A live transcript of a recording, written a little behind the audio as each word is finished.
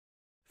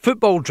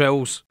Football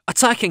drills,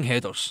 attacking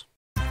headers.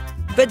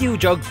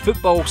 Videojug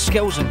football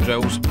skills and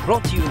drills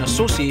brought to you in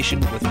association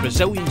with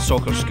Brazilian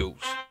soccer schools.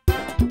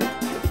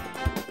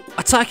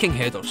 Attacking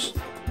headers.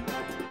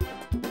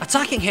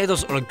 Attacking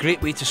headers are a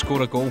great way to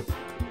score a goal.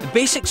 The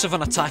basics of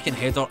an attacking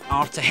header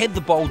are to head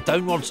the ball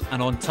downwards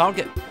and on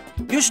target.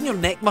 Using your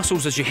neck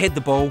muscles as you head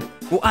the ball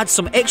will add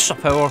some extra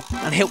power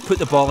and help put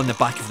the ball in the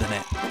back of the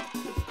net.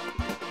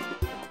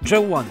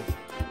 Drill 1.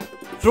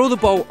 Throw the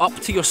ball up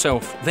to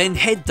yourself, then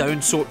head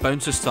down so it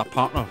bounces to a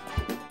partner.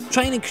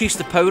 Try and increase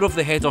the power of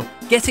the header,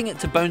 getting it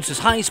to bounce as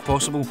high as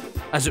possible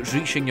as it's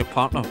reaching your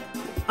partner.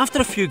 After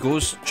a few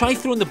goes, try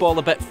throwing the ball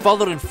a bit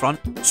further in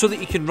front so that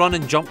you can run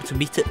and jump to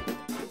meet it.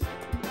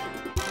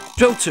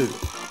 Drill 2.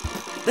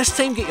 This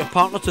time get your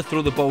partner to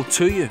throw the ball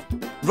to you.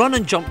 Run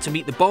and jump to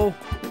meet the ball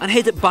and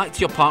head it back to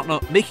your partner,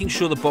 making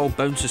sure the ball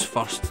bounces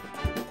first.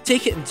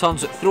 Take it in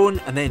turns at throwing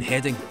and then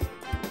heading.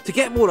 To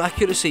get more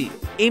accuracy,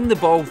 aim the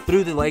ball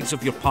through the legs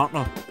of your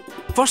partner.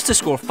 First to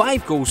score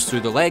 5 goals through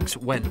the legs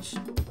wins.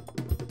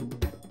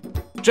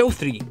 Drill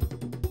 3.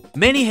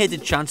 Many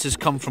headed chances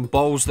come from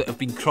balls that have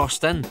been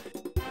crossed in,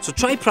 so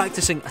try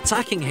practicing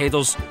attacking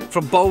headers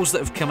from balls that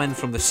have come in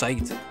from the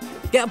side.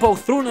 Get a ball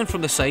thrown in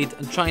from the side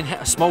and try and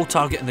hit a small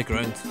target in the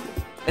ground.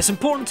 It's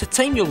important to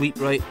time your leap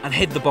right and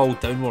head the ball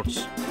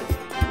downwards.